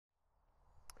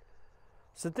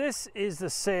So this is the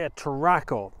Seat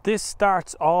Tarraco. This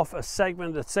starts off a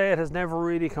segment that Seat has never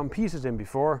really competed in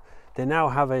before. They now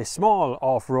have a small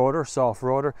off-roader, soft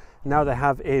roader. Now they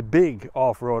have a big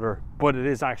off-roader, but it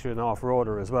is actually an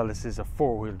off-roader as well. This is a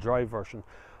four-wheel drive version.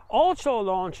 Also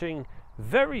launching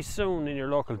very soon in your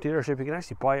local dealership, you can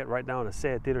actually buy it right now in a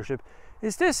Seat dealership,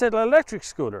 is this little electric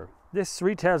scooter. This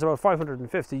retails about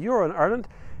 €550 in Ireland.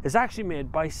 It's actually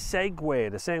made by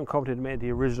Segway, the same company that made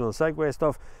the original Segway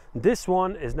stuff. This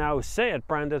one is now Seat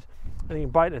branded and you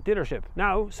can buy it at a dealership.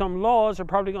 Now, some laws are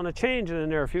probably going to change in the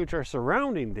near future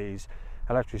surrounding these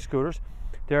electric scooters.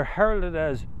 They're heralded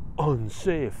as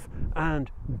unsafe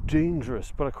and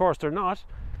dangerous, but of course they're not.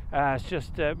 It's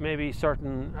just maybe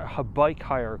certain bike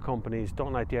hire companies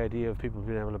don't like the idea of people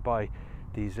being able to buy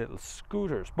these little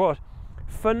scooters. But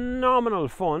phenomenal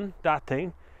fun, that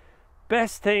thing.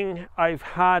 Best thing I've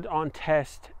had on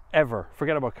test ever.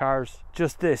 Forget about cars,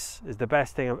 just this is the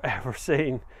best thing I've ever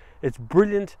seen. It's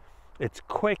brilliant, it's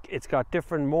quick, it's got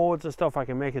different modes and stuff. I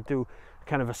can make it do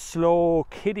kind of a slow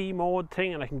kiddie mode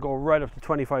thing and I can go right up to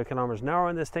 25 kilometers an hour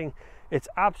in this thing. It's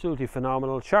absolutely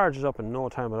phenomenal, charges up in no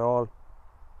time at all.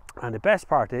 And the best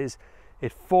part is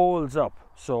it folds up.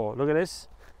 So look at this,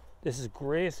 this is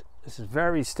great. This is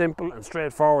very simple and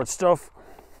straightforward stuff.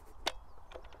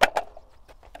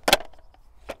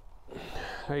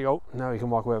 There you go, now you can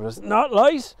walk away with this. Not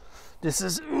light, this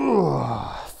is,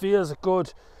 feels a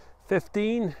good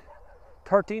 13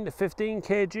 to 15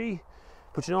 kg.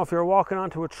 But you know, if you're walking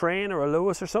onto a train or a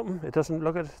Lewis or something, it doesn't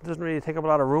really take up a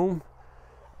lot of room.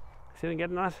 See what I'm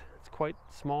getting at? It's quite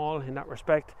small in that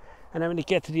respect. And then when you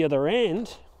get to the other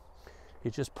end,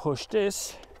 you just push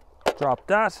this, drop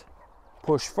that,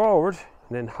 push forward,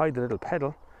 and then hide the little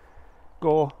pedal,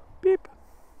 go beep,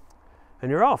 and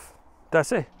you're off.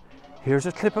 That's it. Here's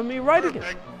a clip of me riding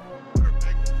it.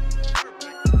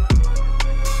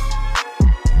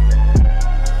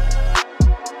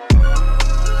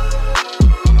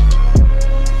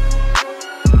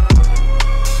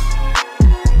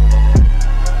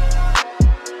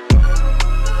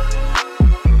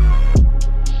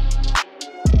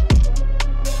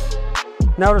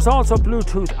 Now there's also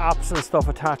Bluetooth apps and stuff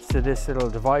attached to this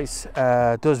little device.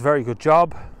 Does a very good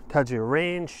job. Tells you your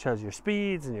range, tells you your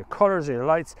speeds and your colors and your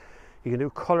lights. You can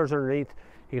do colors underneath.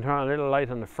 You can turn on a little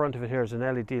light on the front of it. Here's an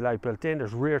LED light built in.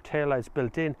 There's rear tail lights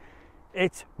built in.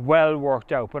 It's well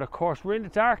worked out. But of course, we're in the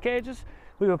dark ages.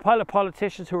 We have a pile of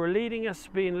politicians who are leading us,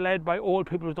 being led by old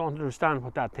people who don't understand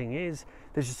what that thing is.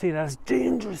 They just see that as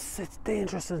dangerous. It's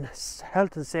dangerous in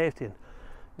health and safety.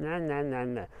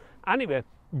 Nah. Anyway,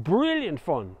 brilliant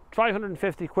fun.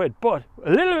 550 quid, but a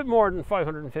little bit more than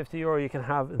 €550 you can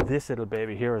have this little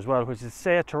baby here as well, which is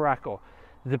Seat Tarraco.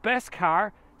 The best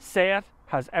car Seat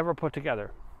has ever put together.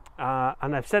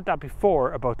 And I've said that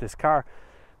before about this car,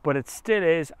 but it still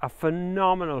is a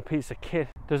phenomenal piece of kit.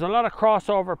 There's a lot of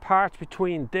crossover parts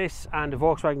between this and the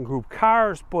Volkswagen Group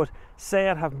cars, but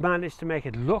Seat have managed to make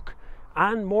it look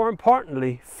and, more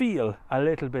importantly, feel a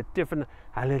little bit different,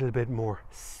 a little bit more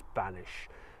Spanish.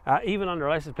 Even on their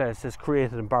license plate it says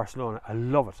created in Barcelona. I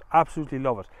love it, absolutely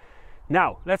love it.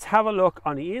 Now let's have a look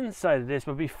on the inside of this,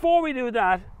 but before we do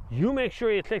that, you make sure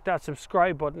you click that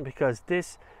subscribe button because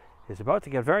this is about to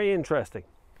get very interesting.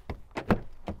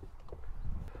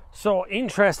 So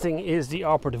interesting is the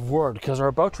operative word, because we're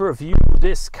about to review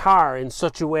this car in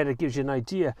such a way that gives you an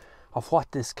idea of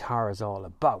what this car is all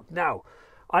about. Now,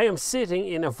 I am sitting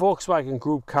in a Volkswagen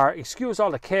Group car. Excuse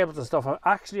all the cables and stuff. I'm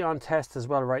actually on test as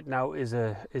well right now is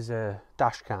a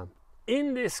dash cam.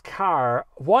 In this car,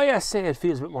 why I say it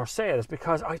feels a bit more Seat is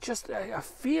because I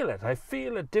feel it. I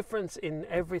feel a difference in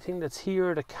everything that's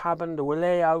here, the cabin, the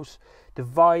layout, the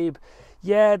vibe.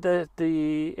 Yeah,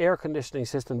 the air conditioning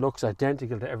system looks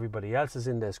identical to everybody else's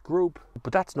in this group,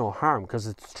 but that's no harm because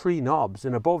it's 3 knobs,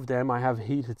 and above them I have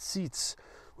heated seats,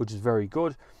 which is very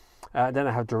good. Then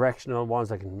I have directional ones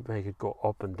that can make it go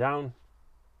up and down.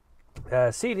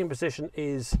 Seating position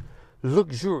is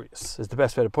luxurious, is the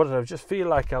best way to put it. I just feel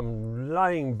like I'm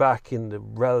lying back in the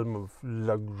realm of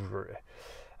luxury.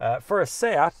 For a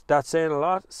Seat, that's saying a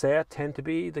lot. Seat tend to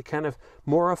be the kind of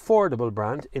more affordable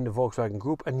brand in the Volkswagen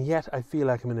Group, and yet I feel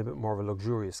like I'm in a bit more of a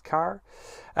luxurious car.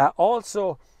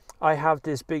 Also, I have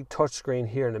this big touchscreen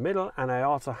here in the middle, and I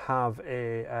also have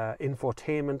a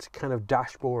infotainment kind of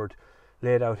dashboard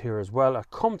laid out here as well. I'll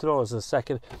come to those in a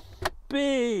second.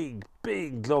 Big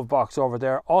glove box over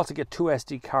there. Also get 2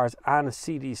 SD cards and a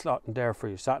CD slot in there for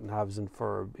your sat navs and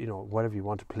for, you know, whatever you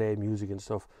want to play music and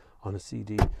stuff on a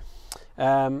CD.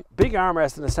 Big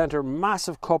armrest in the center,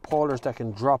 massive cup holders that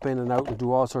can drop in and out and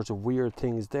do all sorts of weird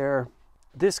things there.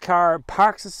 This car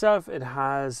parks itself. It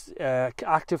has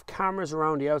active cameras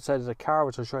around the outside of the car,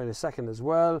 which I'll show you in a second as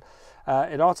well.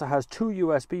 It also has 2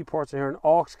 USB ports in here, an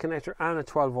aux connector and a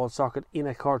 12-volt socket in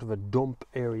a kind of a dump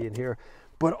area in here,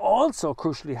 but also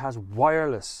crucially has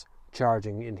wireless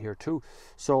charging in here too.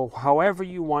 So however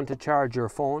you want to charge your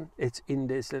phone, it's in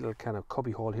this little kind of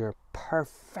cubby hole here.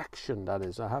 Perfection, that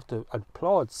is. I have to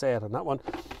applaud Seat on that one.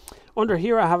 Under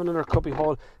here I have another cubby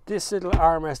hole. This little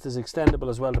armrest is extendable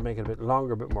as well to make it a bit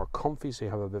longer, a bit more comfy, so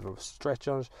you have a bit of a stretch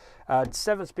on it.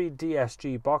 7-speed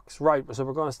DSG box. Right, so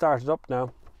we're going to start it up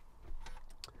now.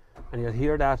 And you'll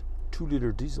hear that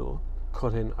 2-litre diesel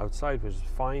cut in outside, which is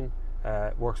fine.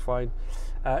 Works fine.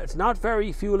 It's not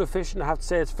very fuel efficient, I have to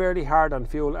say. It's fairly hard on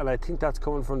fuel, and I think that's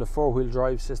coming from the 4-wheel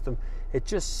drive system. It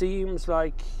just seems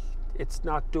like it's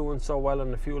not doing so well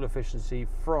on the fuel efficiency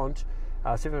front.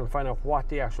 I'll see if I can find out what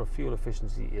the actual fuel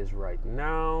efficiency is right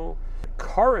now.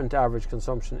 Current average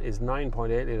consumption is 9.8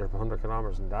 litres per 100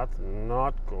 kilometres, and that's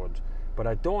not good. But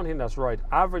I don't think that's right.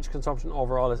 Average consumption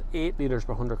overall is 8 litres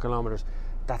per 100 kilometres.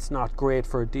 That's not great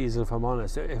for a diesel, if I'm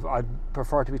honest. If I'd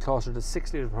prefer to be closer to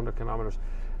 6 litres per 100 kilometres.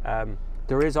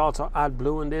 There is also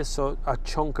AdBlue in this, so a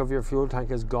chunk of your fuel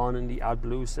tank is gone in the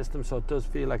AdBlue system, so it does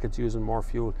feel like it's using more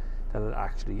fuel than it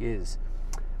actually is.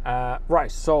 Right,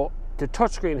 so the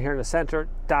touchscreen here in the center,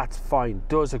 that's fine.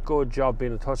 Does a good job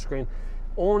being a touchscreen.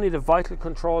 Only the vital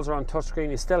controls are on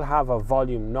touchscreen. You still have a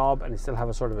volume knob and you still have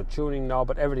a sort of a tuning knob,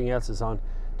 but everything else is on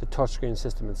the touchscreen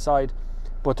system inside.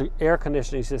 But the air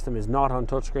conditioning system is not on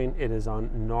touchscreen. It is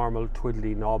on normal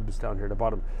twiddly knobs down here at the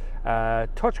bottom.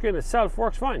 Touchscreen itself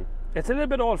works fine. It's a little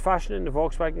bit old-fashioned in the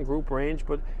Volkswagen Group range,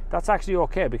 but that's actually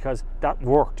okay because that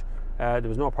worked. There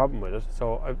was no problem with it,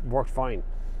 so it worked fine.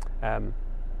 And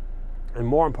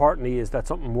more importantly is that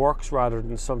something works rather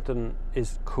than something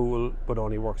is cool but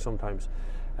only works sometimes.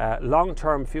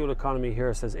 Long-term fuel economy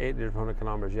here says 8 litres per 100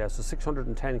 kilometres, yeah, so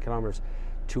 610 kilometres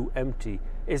to empty.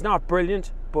 It's not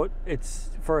brilliant, but it's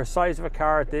for a size of a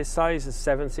car, this size is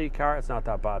 7-seat car, it's not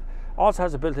that bad. Also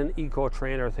has a built-in eco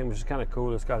trainer thing, which is kind of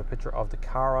cool. It's got a picture of the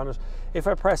car on it. If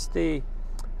I press the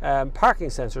parking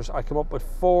sensors, I come up with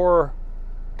 4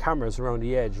 cameras around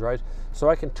the edge, right? So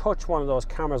I can touch one of those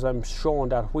cameras. I'm showing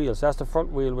that wheel, so that's the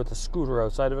front wheel with the scooter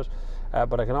outside of it,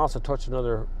 but I can also touch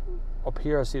another up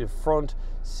here. I see the front,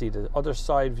 see the other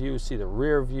side view, see the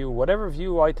rear view, whatever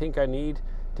view I think I need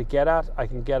to get at, I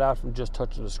can get at from just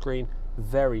touching the screen.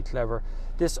 Very clever.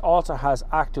 This also has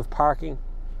active parking.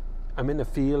 I'm in the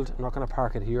field, I'm not going to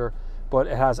park it here, but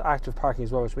it has active parking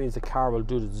as well, which means the car will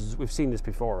do this. We've seen this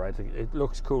before, right? It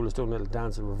looks cool. It's doing a little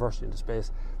dance and reversing into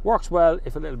space. Works well,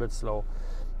 if a little bit slow.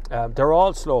 They're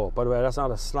all slow, by the way. That's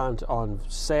not a slant on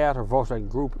Seat or Volkswagen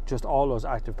Group. Just all those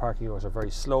active parking doors are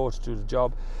very slow to do the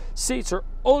job. Seats are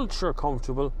ultra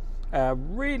comfortable.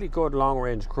 Really good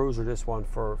long-range cruiser, this one,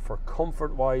 for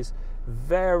comfort-wise.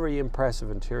 Very impressive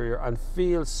interior and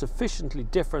feels sufficiently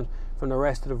different from the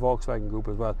rest of the Volkswagen Group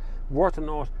as well. Worth a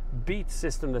note, Beat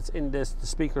system that's in this, the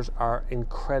speakers are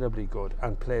incredibly good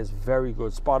and plays very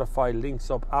good. Spotify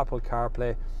links up, Apple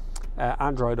CarPlay,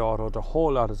 Android Auto, the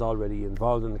whole lot is already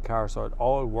involved in the car, so it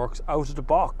all works out of the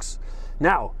box.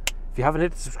 Now, if you haven't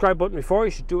hit the subscribe button before,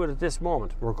 you should do it at this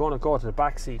moment. We're going to go to the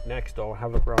back seat next though and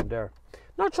have a look around there.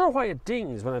 Not sure why it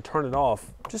dings when I turn it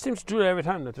off. It just seems to do it every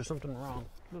time that there's something wrong.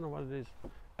 I don't know what it is.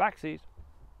 Back seat.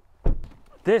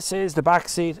 This is the back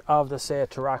seat of the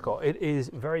Seat Tarraco. It is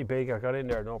very big. I got in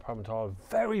there, no problem at all.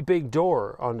 Very big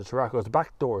door on the Tarraco. The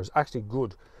back door is actually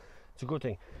good. It's a good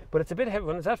thing. But it's a bit heavy.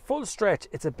 When it's at full stretch,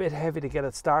 it's a bit heavy to get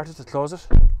it started, to close it.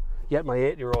 Yet my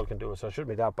 8-year-old can do it, so it shouldn't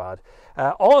be that bad.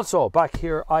 Also, back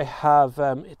here, I have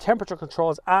temperature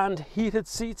controls and heated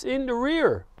seats in the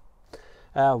rear.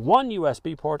 1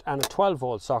 USB port and a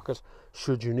 12-volt socket,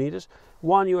 should you need it.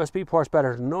 1 USB port is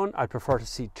better than none. I'd prefer to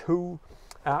see 2.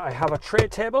 I have a tray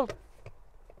table,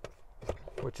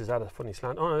 which is at a funny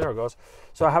slant. Oh no, there it goes.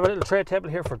 So I have a little tray table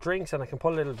here for drinks, and I can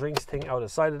pull a little drinks thing out of the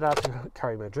side of that to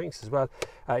carry my drinks as well.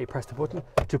 You press the button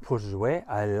to put it away.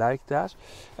 I like that.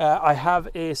 I have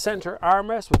a center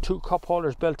armrest with 2 cup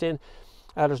holders built in.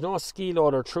 There's no ski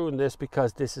loader through in this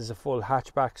because this is a full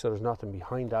hatchback, so there's nothing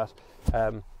behind that.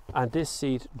 And this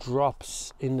seat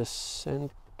drops in the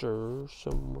center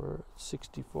somewhere,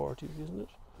 60-40, isn't it?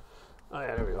 Oh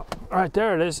yeah, there we go. All right,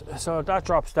 there it is. So that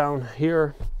drops down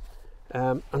here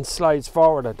and slides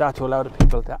forward at that to allow the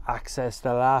people to access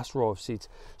the last row of seats.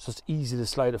 So it's easy to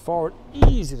slide it forward,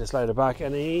 easy to slide it back,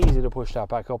 and easy to push that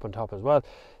back up on top as well.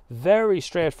 Very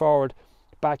straightforward.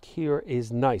 Back here is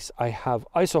nice. I have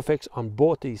ISOFIX on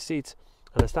both these seats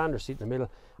and a standard seat in the middle.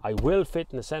 I will fit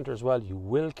in the center as well. You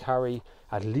will carry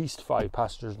at least 5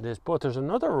 passengers in this, but there's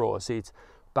another row of seats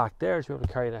back there to be able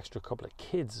to carry an extra couple of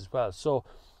kids as well. So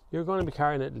you're going to be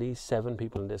carrying at least 7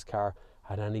 people in this car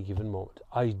at any given moment.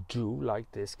 I do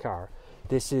like this car.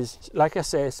 This is, like I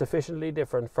say, sufficiently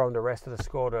different from the rest of the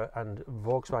Skoda and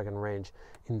Volkswagen range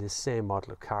in this same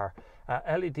model of car.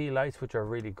 LED lights, which are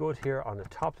really good here on the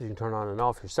top that you can turn on and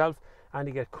off yourself, and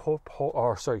you get coat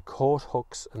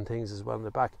hooks and things as well in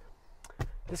the back.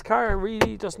 This car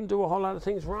really doesn't do a whole lot of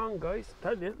things wrong, guys.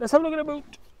 Let's have a look at the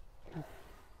boot.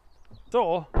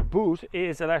 So, boot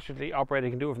is electrically operated.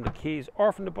 You can do it from the keys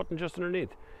or from the button just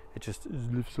underneath. It just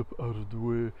lifts up out of the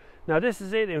way. Now this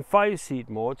is it in 5-seat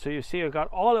mode. So you see I've got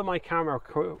all of my camera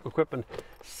equipment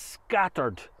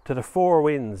scattered to the 4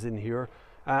 winds in here.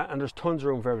 And there's tons of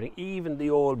room for everything. Even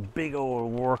the big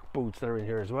old work boots that are in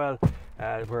here as well.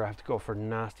 Where I have to go for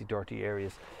nasty, dirty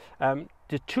areas.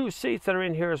 The 2 seats that are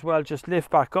in here as well just lift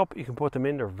back up. You can put them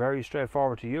in. They're very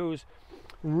straightforward to use.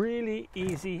 Really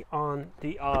easy on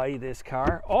the eye, this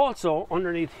car. Also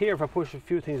underneath here, if I push a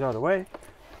few things out of the way,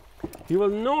 you will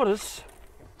notice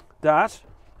that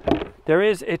there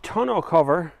is a tonneau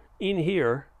cover in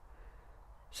here,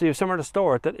 so you have somewhere to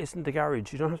store it that isn't the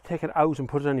garage. You don't have to take it out and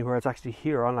put it anywhere. It's actually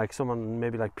here, unlike someone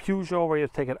maybe like Peugeot where you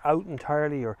have to take it out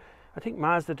entirely, or I think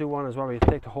Mazda do one as well where you have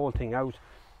to take the whole thing out.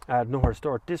 Nowhere to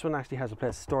store it. This one actually has a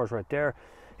place to store it right there.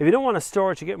 If you don't want to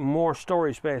store it, you get more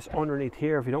storage space underneath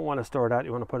here. If you don't want to store that,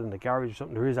 you want to put it in the garage or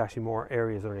something, there is actually more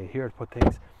areas underneath here to put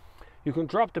things. You can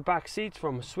drop the back seats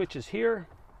from switches here,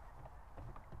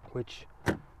 which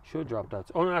should drop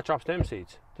that. Oh no, that drops them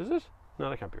seats. Does it? No,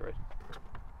 that can't be right.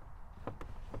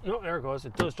 No, there it goes.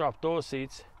 It does drop those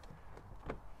seats.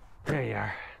 There you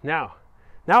are. Now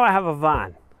I have a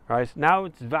van, right? Now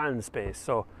it's van space.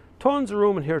 So tons of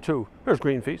room in here too. There's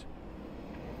green feet.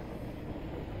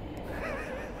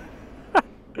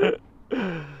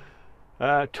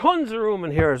 Tons of room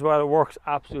in here as well. It works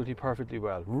absolutely perfectly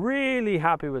well. Really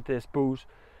happy with this boot.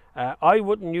 I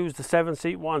wouldn't use the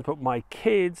 7-seat ones, but my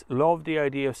kids love the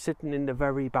idea of sitting in the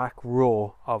very back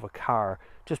row of a car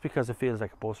just because it feels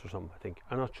like a bus or something, I think.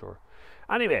 I'm not sure.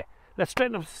 Anyway, let's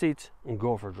straighten up the seats and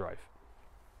go for a drive.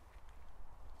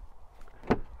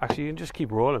 Actually, you can just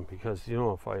keep rolling because, you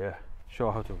know, if I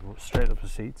show how to straighten up the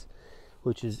seats,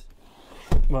 which is,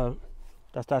 well,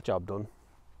 that's that job done.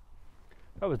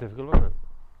 That was difficult, wasn't it?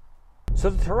 So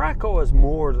the Tarraco is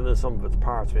more than the sum of its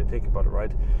parts when you think about it,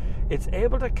 right? It's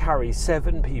able to carry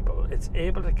 7 people. It's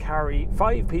able to carry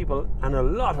 5 people and a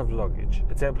lot of luggage.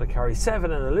 It's able to carry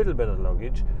 7 and a little bit of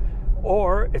luggage.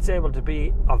 Or it's able to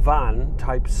be a van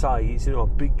type size, you know, a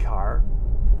big car.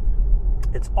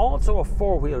 It's also a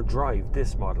 4-wheel drive,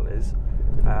 this model is.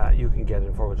 You can get it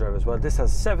in 4-wheel drive as well. This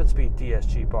has 7-speed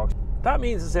DSG box. That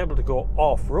means it's able to go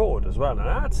off-road as well.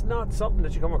 Now that's not something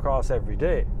that you come across every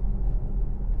day.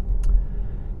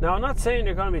 Now, I'm not saying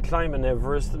you're going to be climbing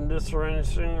Everest and this or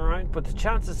anything, right? But the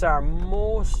chances are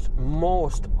most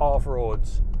off-road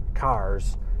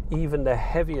cars, even the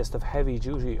heaviest of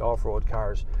heavy-duty off-road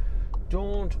cars,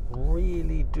 don't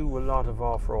really do a lot of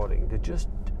off-roading. They just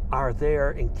are there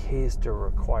in case they're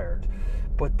required.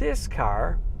 But this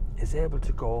car is able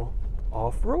to go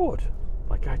off-road,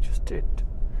 like I just did.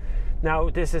 Now,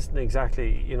 this isn't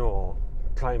exactly, you know,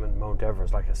 climbing Mount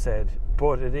Everest, like I said,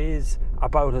 but it is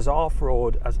about as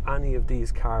off-road as any of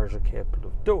these cars are capable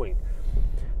of doing.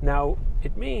 Now,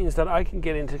 it means that I can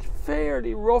get into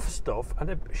fairly rough stuff, and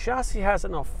the chassis has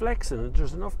enough flex in it,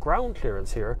 there's enough ground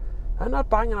clearance here, and not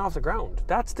banging off the ground.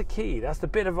 That's the key. That's the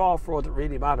bit of off-road that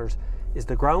really matters, is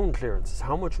the ground clearance. It's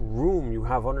how much room you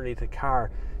have underneath a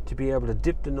car to be able to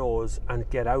dip the nose and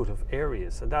get out of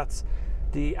areas. And that's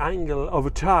the angle of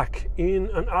attack in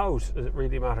and out. It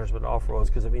really matters with off-roads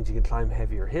because it means you can climb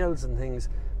heavier hills and things,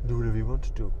 do whatever you want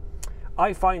to do.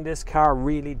 I find this car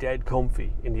really dead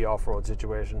comfy in the off-road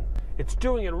situation. It's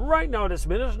doing it right now this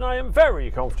minute and I am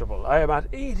very comfortable. I am at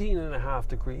 18.5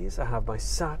 degrees. I have my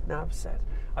sat-nav set.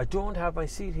 I don't have my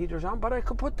seat heaters on, but I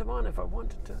could put them on if I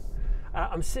wanted to.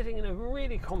 I'm sitting in a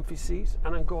really comfy seat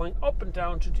and I'm going up and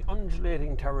down to the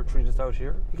undulating territory that's out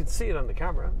here. You can see it on the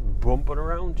camera, bumping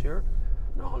around here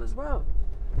and all as well.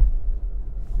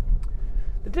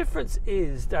 The difference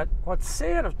is that what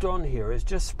Seat have done here is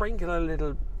just sprinkle a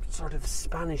little sort of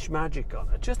Spanish magic on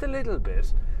it, just a little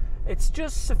bit. It's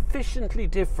just sufficiently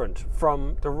different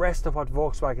from the rest of what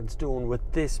Volkswagen's doing with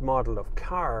this model of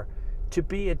car to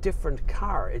be a different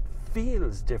car. It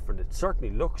feels different, it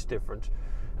certainly looks different.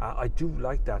 I do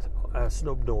like that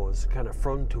snub nose kind of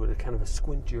front to it, kind of a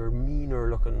squintier,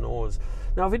 meaner looking nose.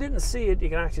 Now if you didn't see it, you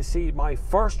can actually see my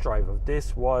first drive of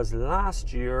this was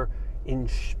last year in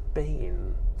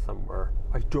Spain somewhere.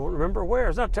 I don't remember where.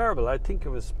 It's not terrible. I think it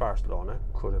was Barcelona,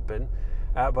 could have been.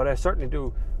 but I certainly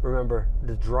do remember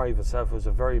the drive itself was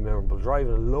a very memorable drive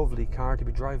and a lovely car to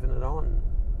be driving it on.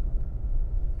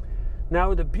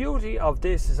 Now the beauty of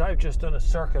this is I've just done a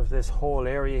circuit of this whole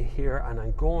area here, and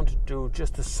I'm going to do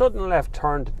just a sudden left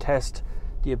turn to test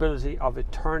the ability of it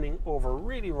turning over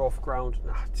really rough ground.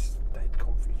 It's dead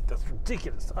comfy. That's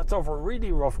ridiculous. That's over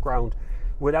really rough ground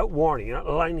without warning. You're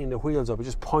not lining the wheels up, you're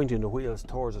just pointing the wheels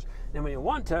towards it. Then when you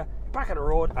want to, back on the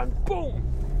road and boom!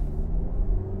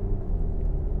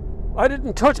 I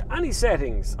didn't touch any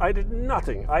settings. I did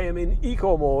nothing. I am in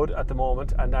eco mode at the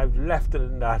moment, and I've left it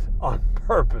in that on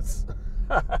purpose.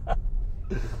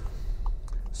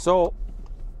 So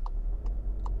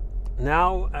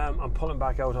now I'm pulling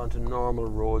back out onto normal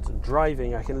roads and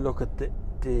driving. I can look at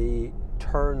the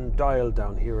turn dial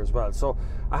down here as well. So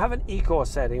I have an eco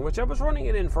setting, which I was running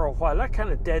it in for a while. That kind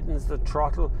of deadens the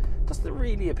throttle. Doesn't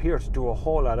really appear to do a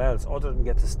whole lot else other than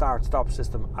get the start-stop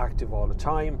system active all the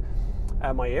time.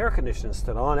 My air conditioning is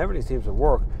still on. Everything seems to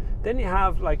work. Then you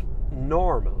have like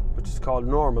normal, which is called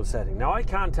normal setting. Now I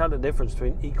can't tell the difference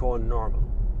between eco and normal.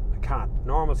 I can't.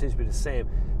 Normal seems to be the same.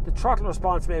 The throttle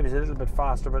response maybe is a little bit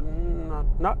faster, but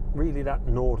not really that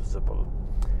noticeable.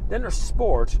 Then there's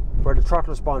sport, where the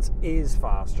throttle response is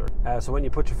faster. So when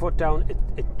you put your foot down,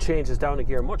 it changes down a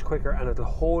gear much quicker, and it'll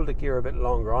hold the gear a bit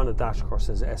longer. On the dash, of course,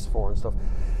 says S4 and stuff.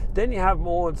 Then you have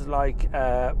modes like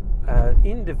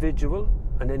individual,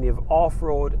 and then you have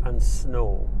off-road and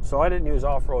snow. So I didn't use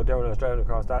off-road there when I was driving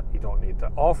across that. You don't need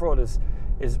that. Off-road is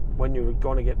when you're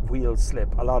going to get wheel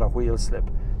slip, a lot of wheel slip.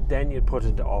 Then you'd put it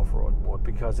into off-road mode,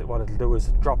 because what it'll do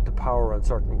is drop the power on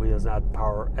certain wheels and add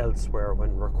power elsewhere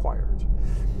when required.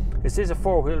 This is a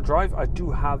 4-wheel drive. I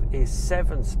do have a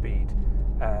 7-speed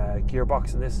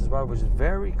gearbox in this as well, which is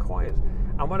very quiet.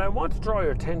 And what I want to draw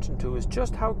your attention to is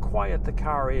just how quiet the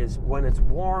car is when it's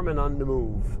warm and on the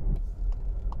move.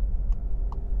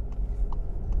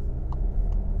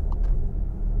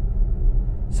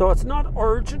 So it's not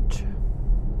urgent,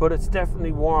 but it's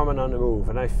definitely warm and on the move.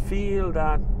 And I feel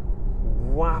that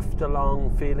waft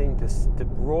along feeling. The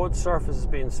road surface is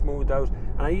being smoothed out.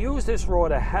 And I use this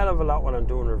road a hell of a lot when I'm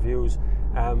doing reviews,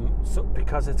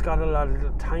 because it's got a lot of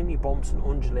little tiny bumps and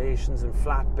undulations and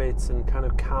flat bits and kind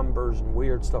of cambers and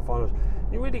weird stuff on it.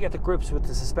 And you really get the grips with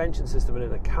the suspension system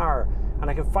in a car, and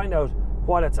I can find out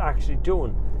what it's actually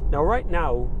doing. Now right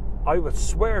now, I would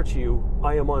swear to you,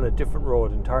 I am on a different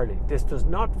road entirely. This does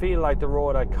not feel like the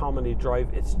road I commonly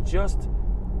drive. It's just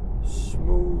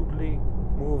smoothly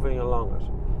moving along it.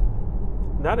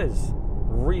 And that is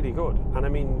really good. And I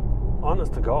mean,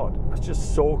 honest to God, it's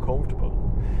just so comfortable.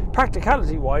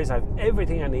 Practicality wise, I have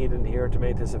everything I need in here to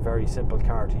make this a very simple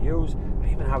car to use.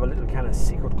 I even have a little kind of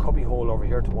secret cubby hole over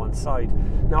here to one side.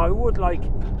 Now I would like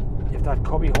if that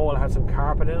cubby hole had some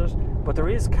carpet in it, but there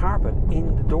is carpet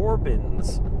in the door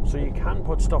bins, so you can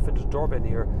put stuff into the door bin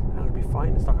here and it'll be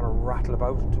fine. It's not going to rattle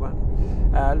about into it.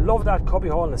 Love that cubby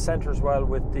hole in the center as well,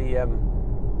 with the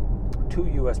 2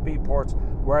 USB ports,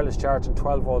 wireless charging,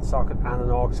 12-volt socket and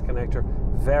an aux connector.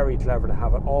 Very clever to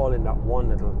have it all in that one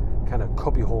little kind of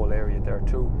cubby hole area there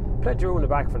too. Plenty of room in the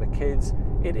back for the kids.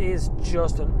 It is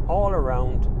just an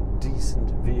all-around decent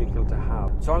vehicle to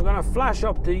have. So I'm going to flash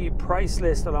up the price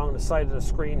list along the side of the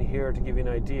screen here to give you an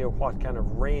idea of what kind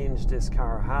of range this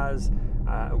car has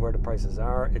and where the prices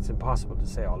are. It's impossible to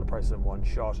say all the prices in one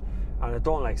shot, and I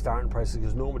don't like starting prices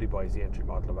because nobody buys the entry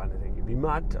model of anything. You'd be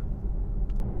mad to.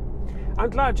 I'm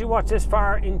glad you watched this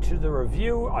far into the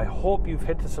review. I hope you've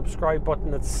hit the subscribe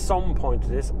button at some point to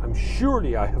this. I'm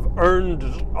surely I have earned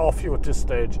it off you at this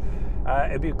stage.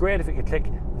 It'd be great if you could click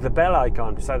the bell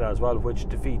icon beside that as well, which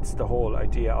defeats the whole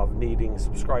idea of needing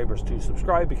subscribers to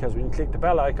subscribe, because when you click the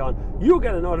bell icon, you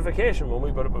get a notification when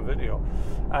we put up a video.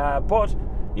 But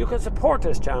you can support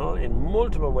this channel in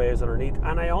multiple ways underneath,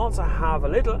 and I also have a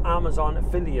little Amazon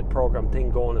affiliate program thing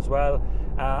going as well.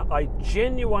 I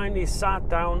genuinely sat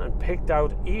down and picked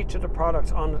out each of the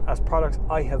products on it as products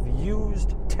I have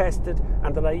used, tested,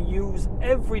 and that I use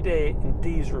every day in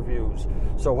these reviews.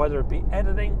 So whether it be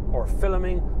editing or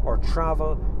filming or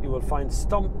travel, you will find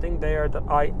something there that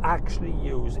I actually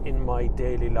use in my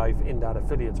daily life in that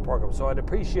affiliates program. So I'd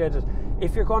appreciate it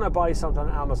if you're going to buy something on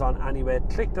Amazon anyway.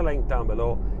 Click the link down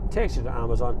below, takes you to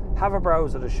Amazon, have a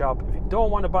browse of the shop. If you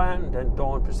don't want to buy it, then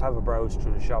don't, just have a browse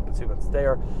through the shop and see what's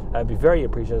there. I'd be very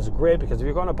appreciative. It's great, because if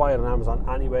you're going to buy it on Amazon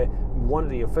anyway, one of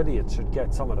the affiliates should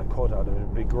get some of the cut out of it.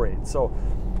 It'd be great. So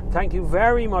thank you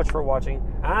very much for watching,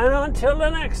 and until the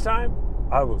next time,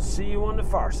 I will see you on the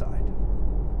far side.